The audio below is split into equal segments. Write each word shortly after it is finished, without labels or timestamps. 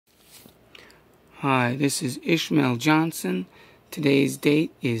Hi, this is Ishmael Johnson. Today's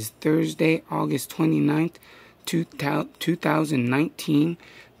date is Thursday, August 29th, 2019.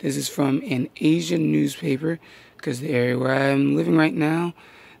 This is from an Asian newspaper because the area where I'm living right now,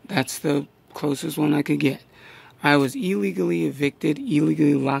 that's the closest one I could get. I was illegally evicted,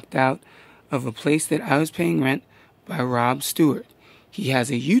 illegally locked out of a place that I was paying rent by Rob Stewart. He has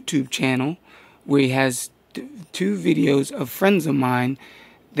a YouTube channel where he has two videos of friends of mine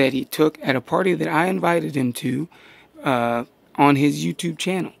that he took at a party that I invited him to on his YouTube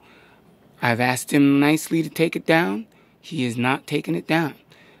channel. I've asked him nicely to take it down. He has not taken it down.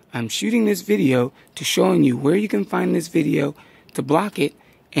 I'm shooting this video to showing you where you can find this video to block it,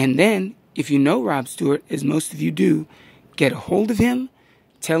 and then, if you know Rob Stewart, as most of you do, get a hold of him,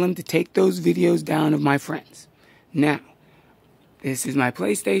 tell him to take those videos down of my friends. Now, this is my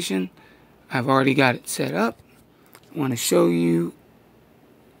PlayStation. I've already got it set up. I want to show you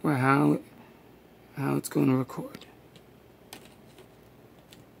how it's going to record.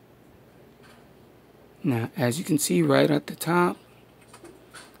 Now, as you can see right at the top,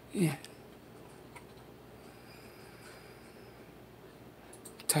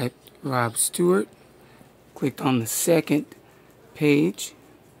 typed Rob Stewart, clicked on the second page,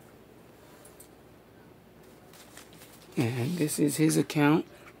 and this is his account.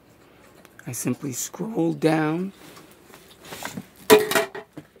 I simply scroll down.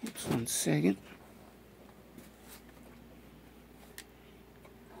 Oops, 1 second.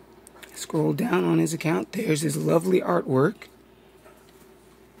 Scroll down on his account. There's his lovely artwork.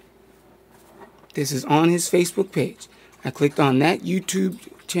 This is on his Facebook page. I clicked on that YouTube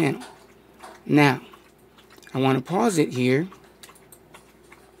channel. Now, I want to pause it here.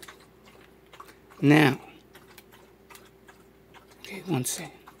 Now, okay, 1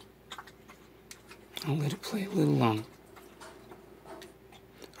 second. I'll let it play a little longer.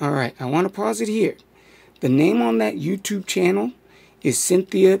 Alright, I want to pause it here. The name on that YouTube channel is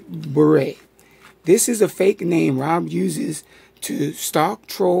Cynthia Bure. This is a fake name Rob uses to stalk,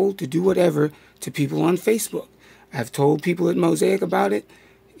 troll, to do whatever to people on Facebook. I've told people at Mosaic about it.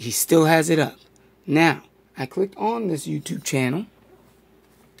 He still has it up. Now, I clicked on this YouTube channel.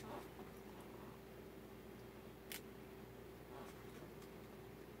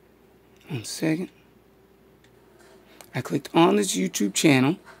 One second. I clicked on this YouTube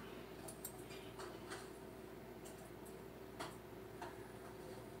channel.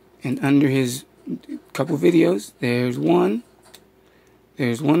 And under his couple videos, there's one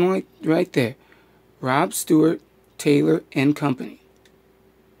right there. Rob Stewart, Taylor and Company.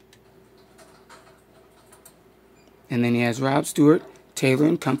 And then he has Rob Stewart, Taylor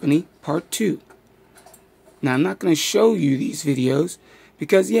and Company, Part 2. Now, I'm not going to show you these videos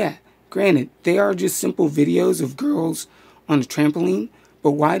because, yeah, granted, they are just simple videos of girls on a trampoline.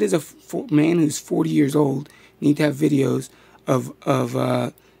 But why does a man who's 40 years old need to have videos of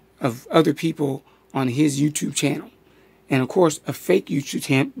other people on his YouTube channel? And, of course, a fake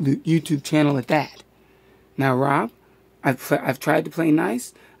YouTube channel at that. Now, Rob, I've tried to play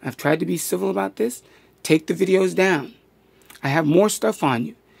nice. I've tried to be civil about this. Take the videos down. I have more stuff on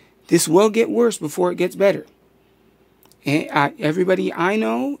you. This will get worse before it gets better. And everybody I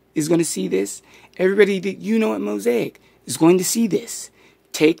know is going to see this. Everybody that you know at Mosaic is going to see this.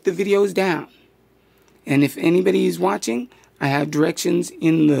 Take the videos down. And if anybody is watching, I have directions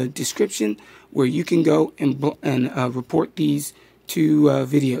in the description where you can go and report these two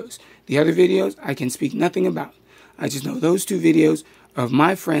videos. The other videos I can speak nothing about. I just know those two videos of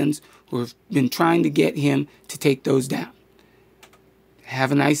my friends who have been trying to get him to take those down.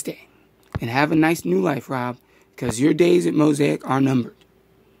 Have a nice day. And have a nice new life, Rob, because your days at Mosaic are numbered.